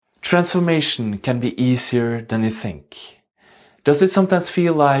Transformation can be easier than you think. Does it sometimes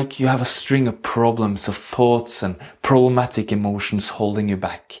feel like you have a string of problems, of thoughts and problematic emotions holding you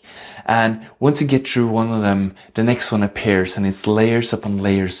back? And once you get through one of them, the next one appears and it's layers upon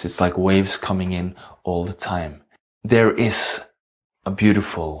layers. It's like waves coming in all the time. There is a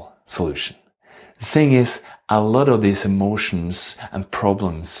beautiful solution. The thing is, a lot of these emotions and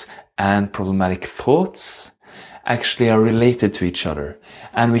problems and problematic thoughts actually are related to each other.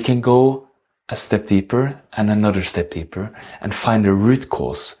 And we can go a step deeper and another step deeper and find the root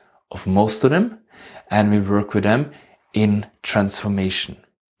cause of most of them. And we work with them in transformation.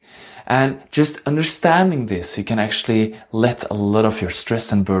 And just understanding this, you can actually let a lot of your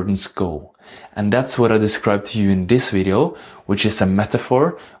stress and burdens go. And that's what I described to you in this video, which is a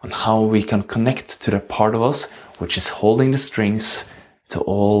metaphor on how we can connect to the part of us which is holding the strings to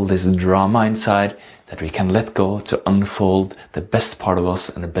all this drama inside, that we can let go to unfold the best part of us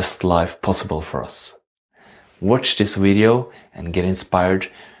and the best life possible for us. Watch this video and get inspired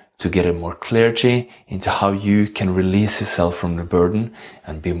to get more clarity into how you can release yourself from the burden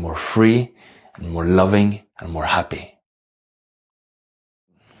and be more free and more loving and more happy.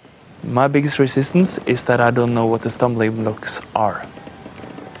 My biggest resistance is that I don't know what the stumbling blocks are.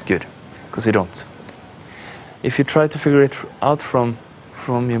 Good, because you don't. If you try to figure it out from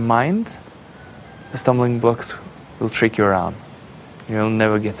your mind, the stumbling blocks will trick you around. You'll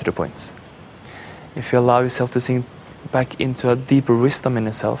never get to the point. If you allow yourself to sink back into a deeper wisdom in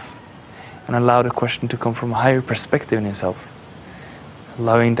yourself and allow the question to come from a higher perspective in yourself,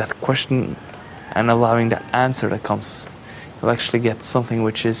 allowing that question and allowing the answer that comes, you'll actually get something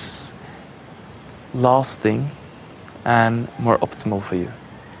which is lasting and more optimal for you.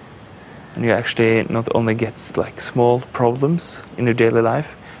 And you actually not only get like small problems in your daily life,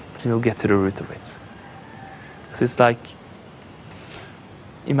 but you'll get to the root of it. So it's like,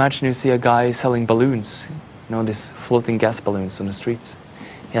 imagine you see a guy selling balloons, you know, these floating gas balloons on the street.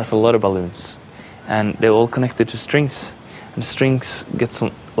 He has a lot of balloons and they're all connected to strings, and the strings get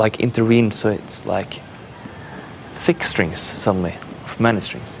some like intervened, so it's like thick strings suddenly of many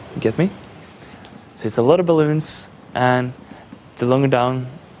strings. You get me? So it's a lot of balloons, and the longer down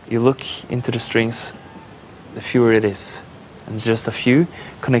you look into the strings, the fewer it is. And it's just a few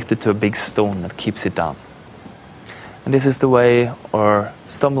connected to a big stone that keeps it down. And this is the way our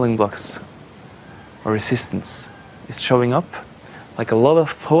stumbling blocks or resistance is showing up. Like a lot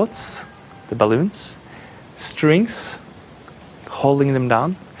of thoughts, the balloons, strings, holding them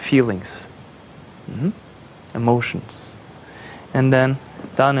down, feelings, emotions. And then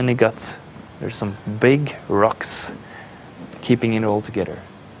down in the gut, there's some big rocks keeping it all together.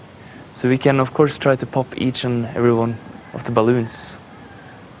 So we can of course try to pop each and every one of the balloons,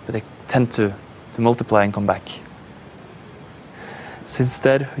 but they tend to multiply and come back. So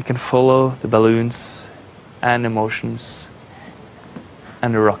instead we can follow the balloons and emotions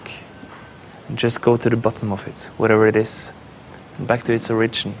and the rock and just go to the bottom of it, whatever it is, and back to its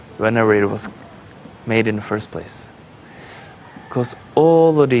origin, whenever it was made in the first place. Because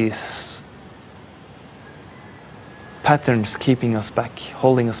all of these patterns keeping us back,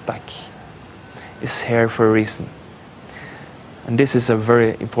 holding us back, is here for a reason. And this is a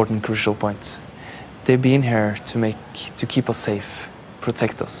very important, crucial point. They've been here to keep us safe,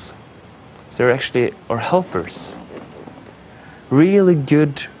 protect us. So they're actually our helpers. Really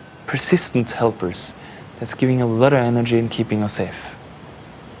good, persistent helpers that's giving a lot of energy and keeping us safe.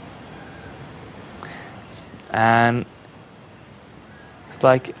 And it's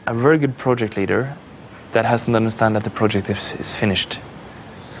like a very good project leader that hasn't understood that the project is finished.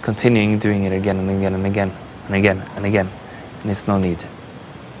 It's continuing doing it again and again and again and again and again, and it's no need.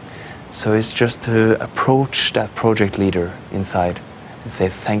 So it's just to approach that project leader inside and say,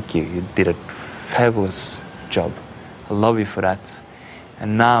 thank you, you did a fabulous job. I love you for that.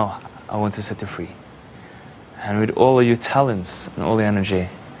 And now I want to set you free. And with all of your talents and all the energy,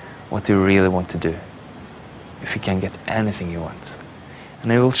 what do you really want to do? If you can get anything you want.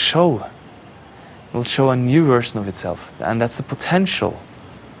 And it will show a new version of itself. And that's the potential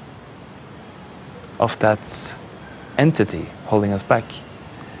of that entity holding us back.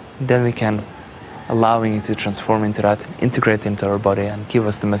 Then we can allowing it to transform into that, integrate into our body and give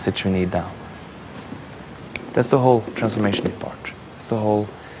us the message we need now. That's the whole transformation part. It's the whole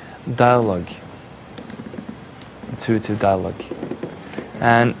dialogue, intuitive dialogue.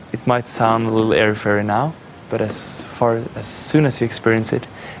 And it might sound a little airy-fairy now, but as soon as you experience it,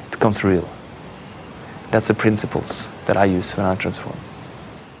 it becomes real. That's the principles that I use when I transform.